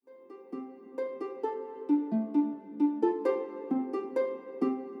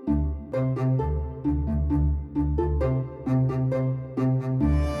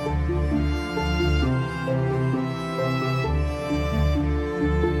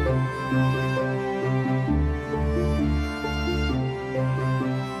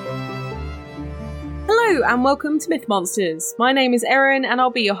Hello and welcome to Myth Monsters. My name is Erin and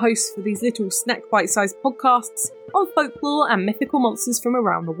I'll be your host for these little snack bite-sized podcasts on folklore and mythical monsters from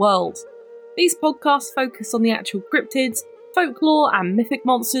around the world. These podcasts focus on the actual cryptids, folklore and mythic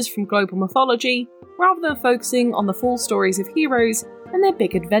monsters from global mythology, rather than focusing on the full stories of heroes and their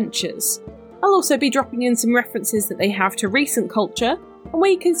big adventures. I'll also be dropping in some references that they have to recent culture, and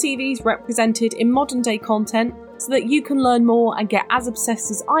where you can see these represented in modern day content so that you can learn more and get as obsessed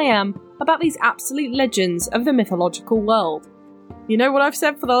as I am about these absolute legends of the mythological world. You know what I've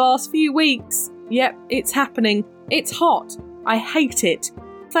said for the last few weeks? Yep, it's happening. It's hot. I hate it.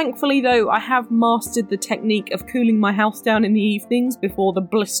 Thankfully though, I have mastered the technique of cooling my house down in the evenings before the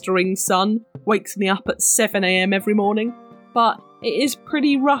blistering sun wakes me up at 7 AM every morning. But it is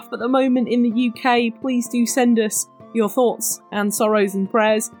pretty rough at the moment in the UK. Please do send us your thoughts and sorrows and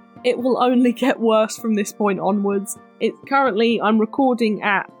prayers. It will only get worse from this point onwards. I'm recording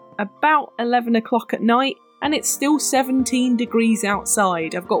at about 11 o'clock at night and it's still 17 degrees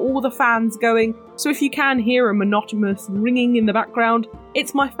outside. I've got all the fans going, so if you can hear a monotonous ringing in the background,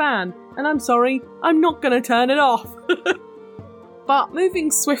 it's my fan. And I'm sorry, I'm not going to turn it off. But moving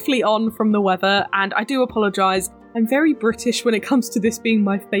swiftly on from the weather, and I do apologise, I'm very British when it comes to this being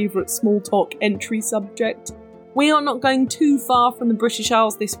my favourite small talk entry subject. We are not going too far from the British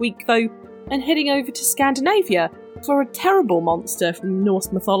Isles this week though, and heading over to Scandinavia for a terrible monster from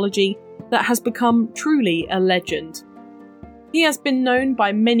Norse mythology that has become truly a legend. He has been known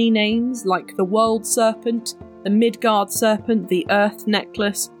by many names like the World Serpent, the Midgard Serpent, the Earth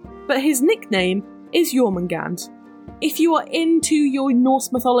Necklace, but his nickname is Jörmungandr. If you are into your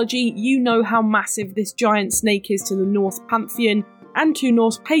Norse mythology, you know how massive this giant snake is to the Norse pantheon and to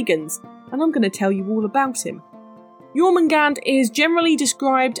Norse pagans, and I'm going to tell you all about him. Jörmungandr is generally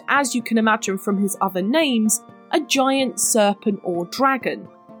described, as you can imagine from his other names, a giant serpent or dragon.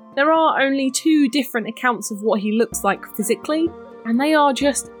 There are only two different accounts of what he looks like physically, and they are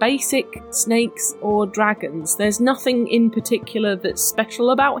just basic snakes or dragons. There's nothing in particular that's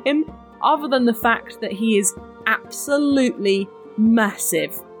special about him, other than the fact that he is absolutely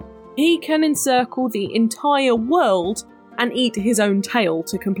massive. He can encircle the entire world and eat his own tail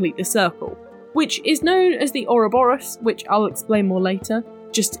to complete the circle, which is known as the Ouroboros, which I'll explain more later,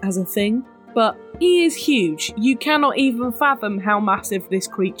 just as a thing. But he is huge. You cannot even fathom how massive this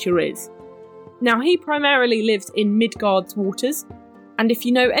creature is. Now, he primarily lives in Midgard's waters, and if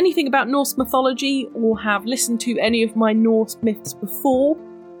you know anything about Norse mythology or have listened to any of my Norse myths before,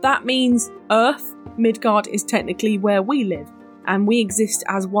 that means Earth, Midgard, is technically where we live, and we exist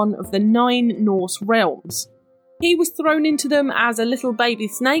as one of the 9 Norse realms. He was thrown into them as a little baby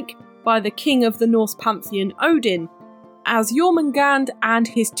snake by the king of the Norse pantheon, Odin, as Jörmungandr and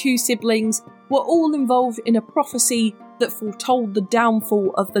his 2 siblings were all involved in a prophecy that foretold the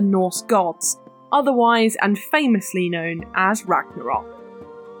downfall of the Norse gods, otherwise and famously known as Ragnarok.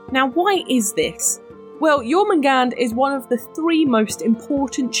 Now, why is this? Well, Jörmungandr is one of the 3 most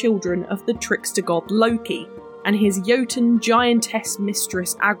important children of the trickster god Loki and his Jotun giantess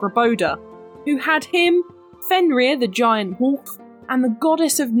mistress Agraboda, who had him, Fenrir the giant wolf, and the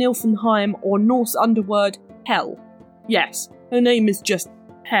goddess of Niflheim or Norse underworld Hel. Yes, her name is just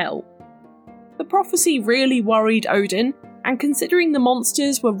Hel. The prophecy really worried Odin, and considering the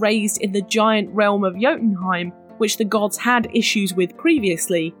monsters were raised in the giant realm of Jotunheim, which the gods had issues with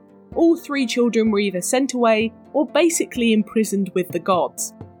previously, all 3 children were either sent away or basically imprisoned with the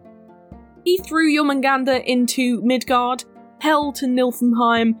gods. He threw Jörmungandr into Midgard, Hel to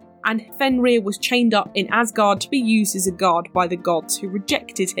Niflheim, and Fenrir was chained up in Asgard to be used as a guard by the gods who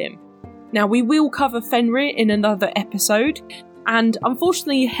rejected him. Now, we will cover Fenrir in another episode, and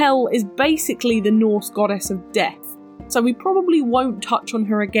unfortunately Hel is basically the Norse goddess of death, so we probably won't touch on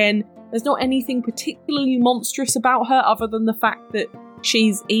her again. There's not anything particularly monstrous about her other than the fact that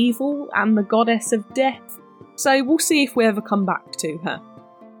she's evil and the goddess of death, so we'll see if we ever come back to her.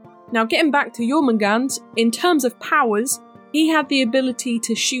 Now, getting back to Jörmungandr, in terms of powers, he had the ability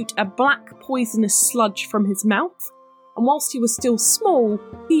to shoot a black poisonous sludge from his mouth, and whilst he was still small,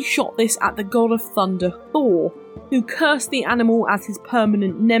 he shot this at the god of thunder Thor, who cursed the animal as his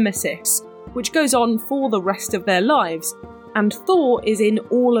permanent nemesis, which goes on for the rest of their lives, and Thor is in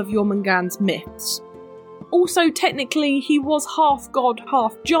all of Jörmungandr's myths. Also, technically, he was half god,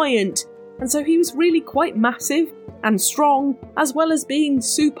 half giant, and so he was really quite massive and strong, as well as being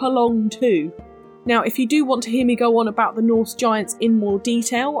super long too. Now, if you do want to hear me go on about the Norse giants in more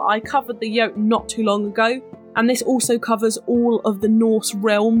detail, I covered the Jotun not too long ago, and this also covers all of the Norse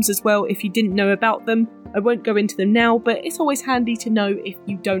realms as well if you didn't know about them. I won't go into them now, but it's always handy to know if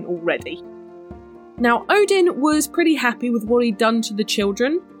you don't already. Now, Odin was pretty happy with what he'd done to the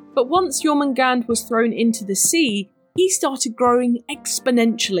children, But once Jörmungandr was thrown into the sea, he started growing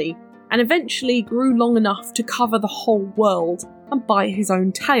exponentially and eventually grew long enough to cover the whole world and bite his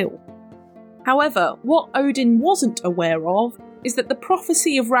own tail. However, what Odin wasn't aware of is that the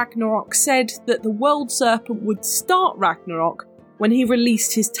prophecy of Ragnarok said that the world serpent would start Ragnarok when he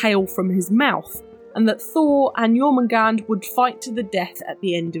released his tail from his mouth, and that Thor and Jörmungandr would fight to the death at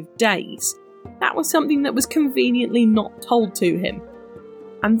the end of days. That was something that was conveniently not told to him.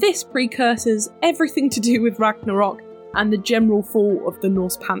 And this precursors everything to do with Ragnarok and the general fall of the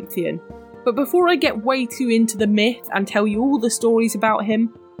Norse pantheon. But before I get way too into the myth and tell you all the stories about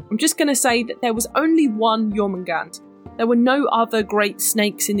him, I'm just going to say that there was only one Jörmungandr. There were no other great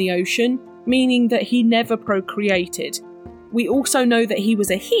snakes in the ocean, meaning that he never procreated. We also know that he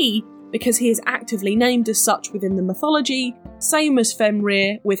was a he because he is actively named as such within the mythology, same as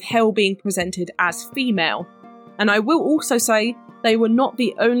Fenrir, with Hel being presented as female. And I will also say they were not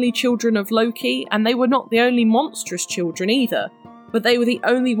the only children of Loki, and they were not the only monstrous children either, but they were the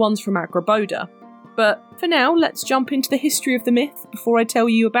only ones from Agraboda. But for now, let's jump into the history of the myth before I tell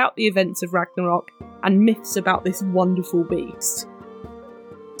you about the events of Ragnarok and myths about this wonderful beast.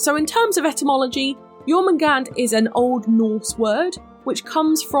 So in terms of etymology, Jörmungandr is an Old Norse word which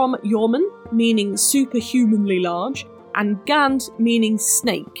comes from Jörmun, meaning superhumanly large, and Gand, meaning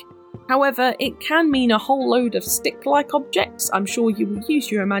snake. However, it can mean a whole load of stick-like objects. I'm sure you will use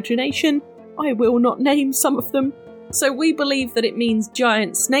your imagination. I will not name some of them. So we believe that it means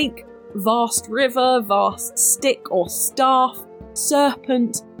giant snake, vast river, vast stick or staff,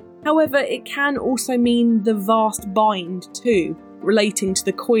 serpent. However, it can also mean the vast bind too, relating to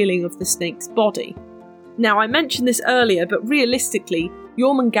the coiling of the snake's body. Now, I mentioned this earlier, but realistically,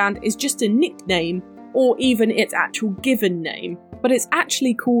 Jörmungandr is just a nickname, or even its actual given name, but it's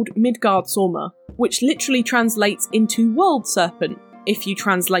actually called Midgardsormr, which literally translates into world serpent, if you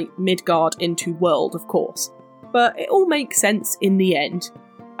translate Midgard into world, of course. But it all makes sense in the end.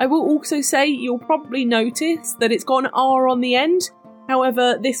 I will also say you'll probably notice that it's got an R on the end.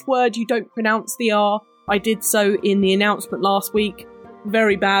 However, this word you don't pronounce the R. I did so in the announcement last week.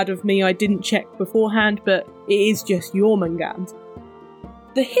 Very bad of me, I didn't check beforehand, but it is just Jörmungandr.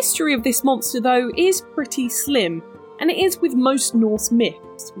 The history of this monster though is pretty slim, and it is with most Norse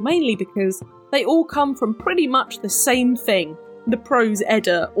myths, mainly because they all come from pretty much the same thing, the prose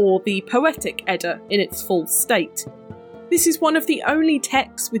Edda or the poetic Edda in its full state. This is one of the only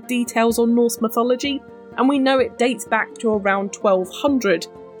texts with details on Norse mythology, and we know it dates back to around 1200,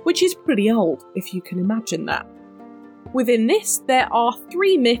 which is pretty old, if you can imagine that. Within this, there are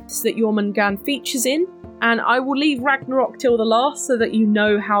 3 myths that Jörmungandr features in, and I will leave Ragnarok till the last so that you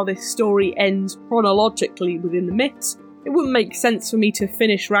know how this story ends chronologically within the myths. It wouldn't make sense for me to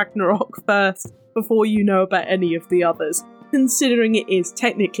finish Ragnarok first before you know about any of the others, considering it is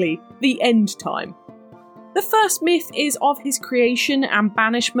technically the end time. The first myth is of his creation and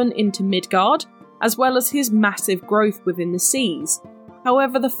banishment into Midgard, as well as his massive growth within the seas.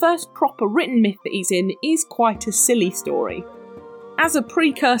 However, the first proper written myth that he's in is quite a silly story. As a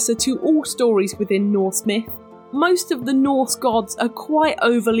precursor to all stories within Norse myth, most of the Norse gods are quite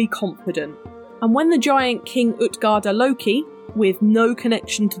overly confident, and when the giant king Utgardr Loki, with no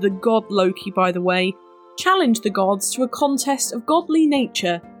connection to the god Loki by the way, challenged the gods to a contest of godly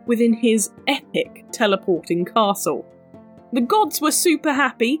nature within his epic teleporting castle. The gods were super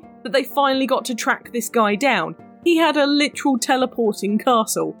happy that they finally got to track this guy down. He had a literal teleporting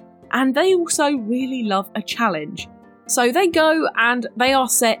castle, and they also really love a challenge. So they go and they are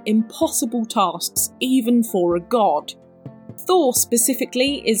set impossible tasks, even for a god. Thor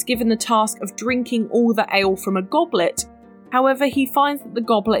specifically is given the task of drinking all the ale from a goblet. However, he finds that the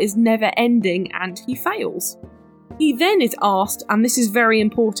goblet is never ending and he fails. He then is asked, and this is very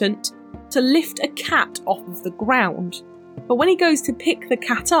important, to lift a cat off of the ground. But when he goes to pick the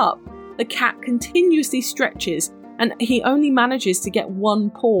cat up, the cat continuously stretches and he only manages to get one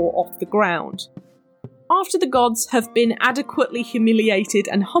paw off the ground. After the gods have been adequately humiliated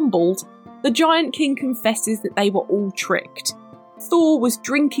and humbled, the Giant King confesses that they were all tricked. Thor was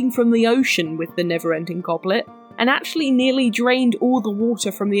drinking from the ocean with the never-ending goblet, and actually nearly drained all the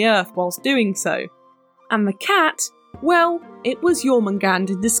water from the earth whilst doing so. And the cat, well, it was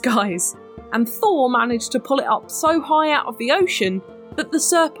Jörmungandr in disguise, and Thor managed to pull it up so high out of the ocean that the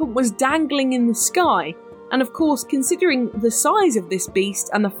serpent was dangling in the sky. And of course, considering the size of this beast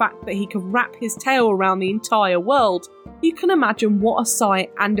and the fact that he could wrap his tail around the entire world, you can imagine what a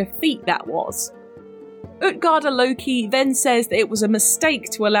sight and a feat that was. Utgardr Loki then says that it was a mistake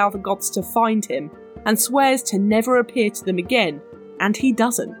to allow the gods to find him, and swears to never appear to them again, and he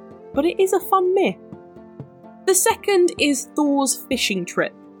doesn't, but it is a fun myth. The second is Thor's fishing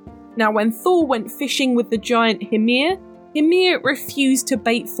trip. Now, when Thor went fishing with the giant Hymir, Hymir refused to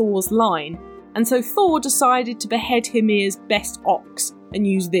bait Thor's line, and so Thor decided to behead Hymir's best ox and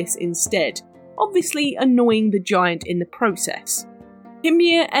use this instead, obviously annoying the giant in the process.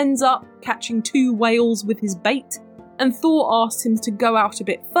 Hymir ends up catching 2 whales with his bait, and Thor asks him to go out a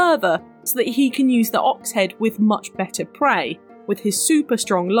bit further so that he can use the ox head with much better prey, with his super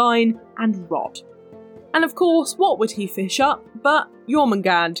strong line and rod. And of course, what would he fish up but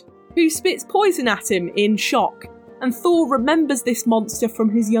Jörmungandr, who spits poison at him in shock, and Thor remembers this monster from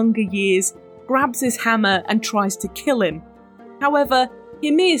his younger years, grabs his hammer and tries to kill him. However,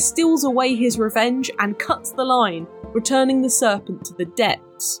 Hymir steals away his revenge and cuts the line, returning the serpent to the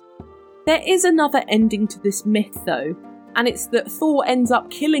depths. There is another ending to this myth though, and it's that Thor ends up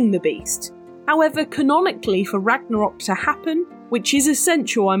killing the beast. However, canonically for Ragnarok to happen, which is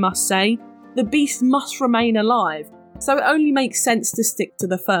essential I must say, the beast must remain alive, so it only makes sense to stick to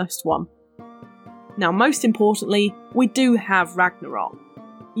the first one. Now, most importantly, we do have Ragnarok.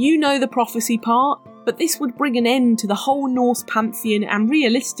 You know the prophecy part, but this would bring an end to the whole Norse pantheon and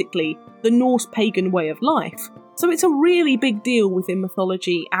realistically, the Norse pagan way of life. So it's a really big deal within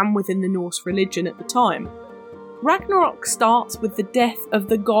mythology and within the Norse religion at the time. Ragnarok starts with the death of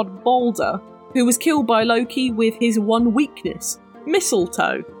the god Balder, who was killed by Loki with his one weakness,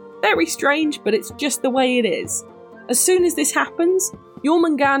 mistletoe. Very strange, but it's just the way it is. As soon as this happens,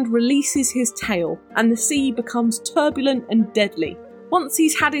 Jörmungandr releases his tail, and the sea becomes turbulent and deadly. Once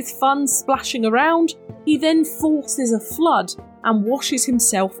he's had his fun splashing around, he then forces a flood and washes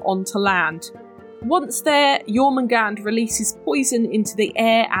himself onto land. Once there, Jörmungandr releases poison into the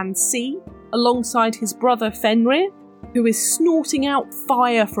air and sea, alongside his brother Fenrir, who is snorting out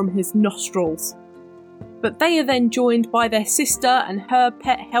fire from his nostrils. But they are then joined by their sister and her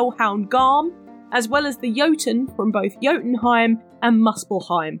pet hellhound Garm, as well as the Jotun from both Jotunheim and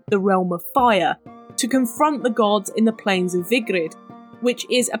Muspelheim, the realm of fire, to confront the gods in the plains of Vigrid, which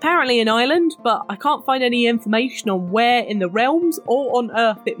is apparently an island, but I can't find any information on where in the realms or on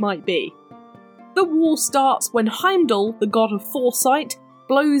Earth it might be. The war starts when Heimdall, the god of foresight,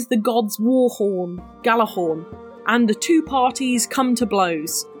 blows the god's war horn, Galahorn, and the 2 parties come to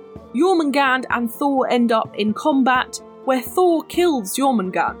blows. Jörmungandr and Thor end up in combat, where Thor kills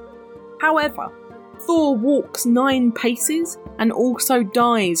Jörmungandr. However, Thor walks 9 paces and also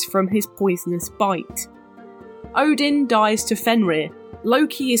dies from his poisonous bite. Odin dies to Fenrir,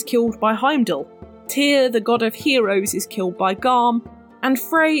 Loki is killed by Heimdall, Tyr, the god of heroes, is killed by Garm, and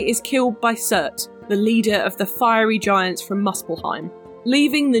Frey is killed by Surt, the leader of the fiery giants from Muspelheim,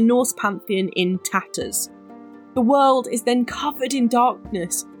 leaving the Norse pantheon in tatters. The world is then covered in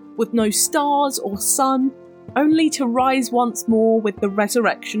darkness, with no stars or sun, only to rise once more with the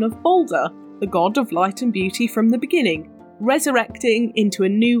resurrection of Balder, the god of light and beauty from the beginning, resurrecting into a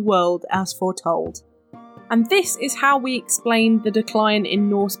new world as foretold. And this is how we explain the decline in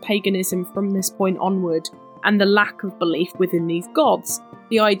Norse paganism from this point onward, and the lack of belief within these gods,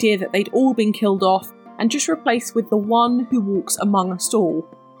 the idea that they'd all been killed off and just replaced with the one who walks among us all.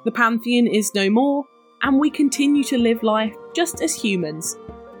 The pantheon is no more, and we continue to live life just as humans.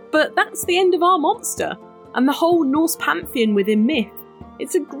 But that's the end of our monster, and the whole Norse pantheon within myth.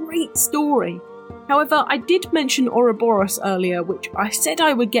 It's a great story. However, I did mention Ouroboros earlier, which I said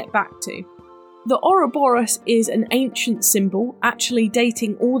I would get back to. The Ouroboros is an ancient symbol, actually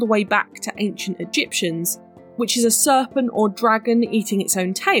dating all the way back to ancient Egyptians, which is a serpent or dragon eating its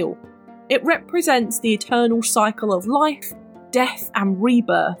own tail. It represents the eternal cycle of life, death and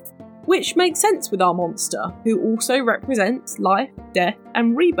rebirth, which makes sense with our monster, who also represents life, death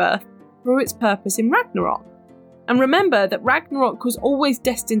and rebirth through its purpose in Ragnarok. And remember that Ragnarok was always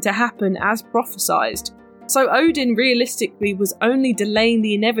destined to happen as prophesized, so Odin realistically was only delaying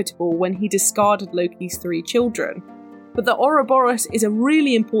the inevitable when he discarded Loki's 3 children. But the Ouroboros is a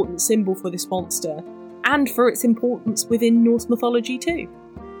really important symbol for this monster, and for its importance within Norse mythology too.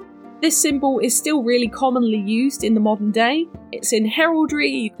 This symbol is still really commonly used in the modern day. It's in heraldry,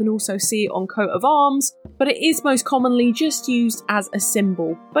 you can also see it on coat of arms, but it is most commonly just used as a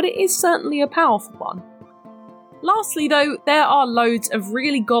symbol, but it is certainly a powerful one. Lastly though, there are loads of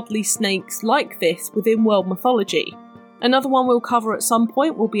really godly snakes like this within world mythology. Another one we'll cover at some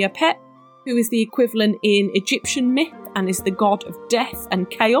point will be Apep, who is the equivalent in Egyptian myth and is the god of death and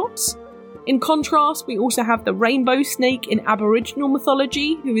chaos. In contrast, we also have the rainbow snake in Aboriginal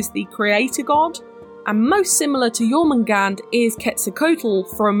mythology, who is the creator god. And most similar to Jörmungandr is Quetzalcoatl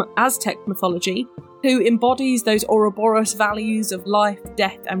from Aztec mythology, who embodies those Ouroboros values of life,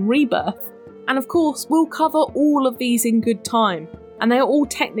 death and rebirth. And of course, we'll cover all of these in good time, and they are all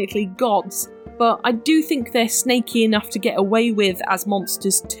technically gods, but I do think they're snaky enough to get away with as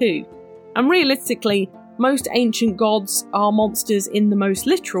monsters too. And realistically, most ancient gods are monsters in the most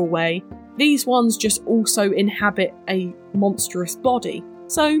literal way. These ones just also inhabit a monstrous body,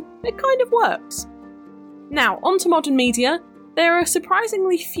 so it kind of works. Now, onto modern media. There are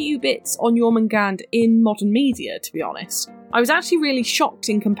surprisingly few bits on Jörmungandr in modern media, to be honest. I was actually really shocked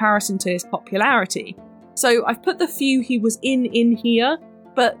in comparison to his popularity. So I've put the few he was in here,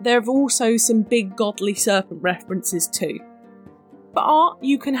 but there are also some big godly serpent references too. For art,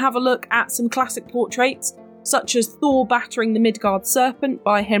 you can have a look at some classic portraits, such as Thor battering the Midgard serpent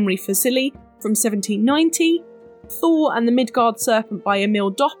by Henry Fuseli from 1790, Thor and the Midgard serpent by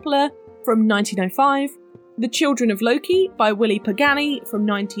Emil Doppler from 1905, The Children of Loki by Willy Pagani from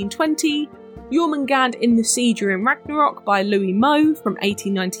 1920, Jörmungandr in the Sea during Ragnarok by Louis Moe from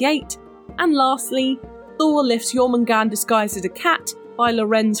 1898, and lastly, Thor lifts Jörmungandr disguised as a cat by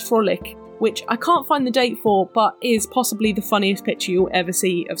Lorenz Fröhlich, which I can't find the date for, but is possibly the funniest picture you'll ever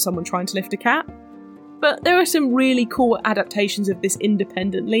see of someone trying to lift a cat. But there are some really cool adaptations of this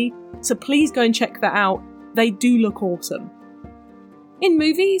independently, so please go and check that out. They do look awesome. In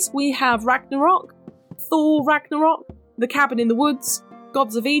movies, we have Ragnarok, Thor Ragnarok, The Cabin in the Woods,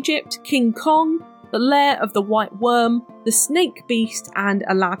 Gods of Egypt, King Kong, The Lair of the White Worm, The Snake Beast, and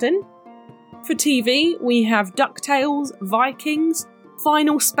Aladdin. For TV, we have DuckTales, Vikings,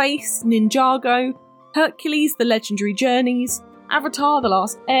 Final Space, Ninjago, Hercules The Legendary Journeys, Avatar The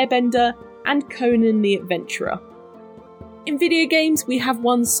Last Airbender, and Conan the Adventurer. In video games, we have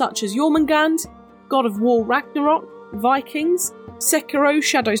ones such as Jörmungandr, God of War Ragnarok, Vikings, Sekiro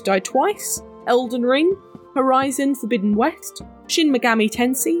Shadows Die Twice, Elden Ring, Horizon Forbidden West, Shin Megami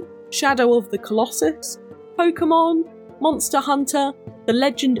Tensei, Shadow of the Colossus, Pokemon, Monster Hunter, The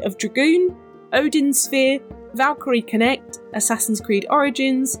Legend of Dragoon, Odin's Sphere, Valkyrie Connect, Assassin's Creed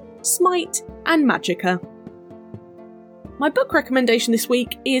Origins, Smite, and Magicka. My book recommendation this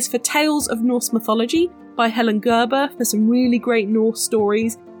week is for Tales of Norse Mythology by Helen Gerber for some really great Norse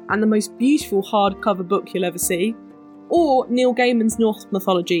stories and the most beautiful hardcover book you'll ever see, or Neil Gaiman's Norse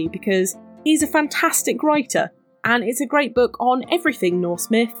Mythology because he's a fantastic writer and it's a great book on everything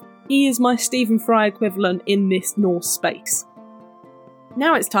Norse myth. He is my Stephen Fry equivalent in this Norse space.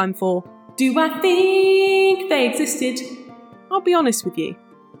 Now it's time for Do I Think They Existed? I'll be honest with you,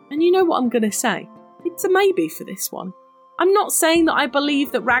 and you know what I'm going to say. It's a maybe for this one. I'm not saying that I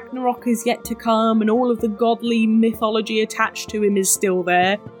believe that Ragnarok is yet to come and all of the godly mythology attached to him is still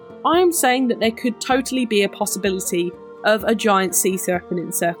there. I am saying that there could totally be a possibility of a giant sea serpent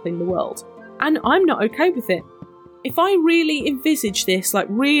encircling the world, and I'm not okay with it. If I really envisage this,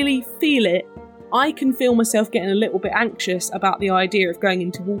 really feel it, I can feel myself getting a little bit anxious about the idea of going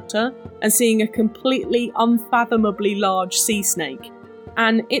into water and seeing a completely unfathomably large sea snake.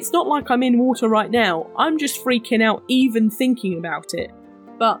 And it's not like I'm in water right now, I'm just freaking out even thinking about it.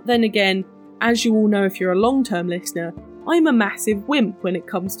 But then again, as you all know if you're a long-term listener, I'm a massive wimp when it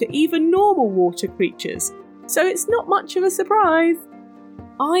comes to even normal water creatures, so it's not much of a surprise.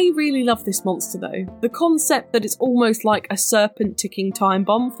 I really love this monster though. The concept that it's almost like a serpent ticking time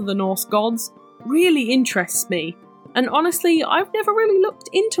bomb for the Norse gods really interests me. And honestly, I've never really looked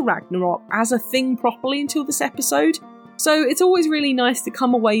into Ragnarok as a thing properly until this episode, so it's always really nice to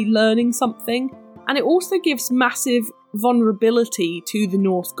come away learning something, and it also gives massive vulnerability to the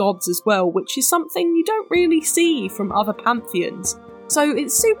Norse gods as well, which is something you don't really see from other pantheons. So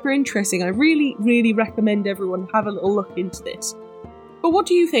it's super interesting. I really recommend everyone have a little look into this. But what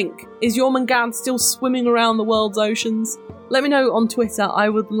do you think? Is Jörmungandr still swimming around the world's oceans? Let me know on Twitter, I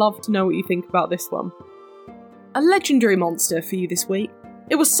would love to know what you think about this one. A legendary monster for you this week.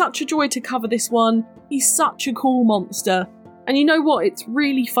 It was such a joy to cover this one. He's such a cool monster. And you know what? It's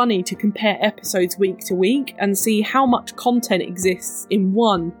really funny to compare episodes week to week and see how much content exists in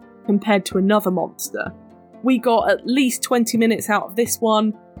one compared to another monster. We got at least 20 minutes out of this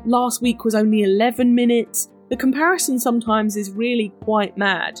one. Last week was only 11 minutes. The comparison sometimes is really quite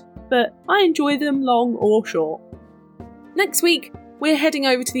mad, but I enjoy them long or short. Next week, we're heading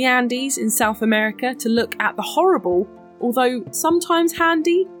over to the Andes in South America to look at the horrible, although sometimes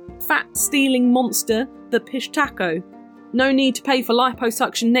handy, fat-stealing monster, the Pishtaco. No need to pay for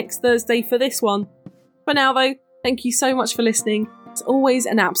liposuction next Thursday for this one. For now though, thank you so much for listening. It's always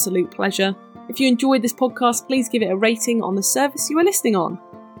an absolute pleasure. If you enjoyed this podcast, please give it a rating on the service you are listening on.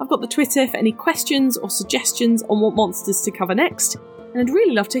 I've got the Twitter for any questions or suggestions on what monsters to cover next, and I'd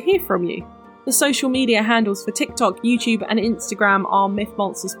really love to hear from you. The social media handles for TikTok, YouTube and Instagram are Myth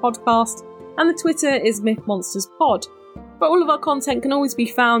Monsters Podcast, and the Twitter is Myth Monsters Pod. But all of our content can always be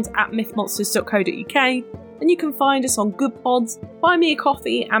found at mythmonsters.co.uk, and you can find us on Good Pods, Buy Me a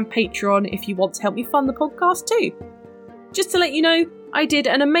Coffee and Patreon if you want to help me fund the podcast too. Just to let you know, I did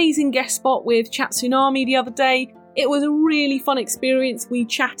an amazing guest spot with Chat Tsunami the other day. It was a really fun experience. We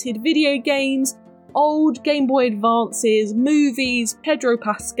chatted video games, old Game Boy Advances, movies, Pedro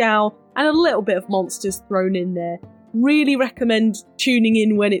Pascal, and a little bit of monsters thrown in there. Really recommend tuning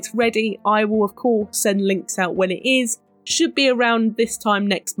in when it's ready. I will of course send links out when it is. Should be around this time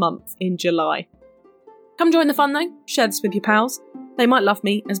next month in July. Come join the fun though, share this with your pals. They might love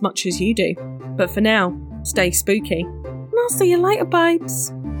me as much as you do. But for now, stay spooky. And I'll see you later,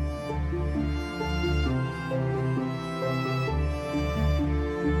 babes.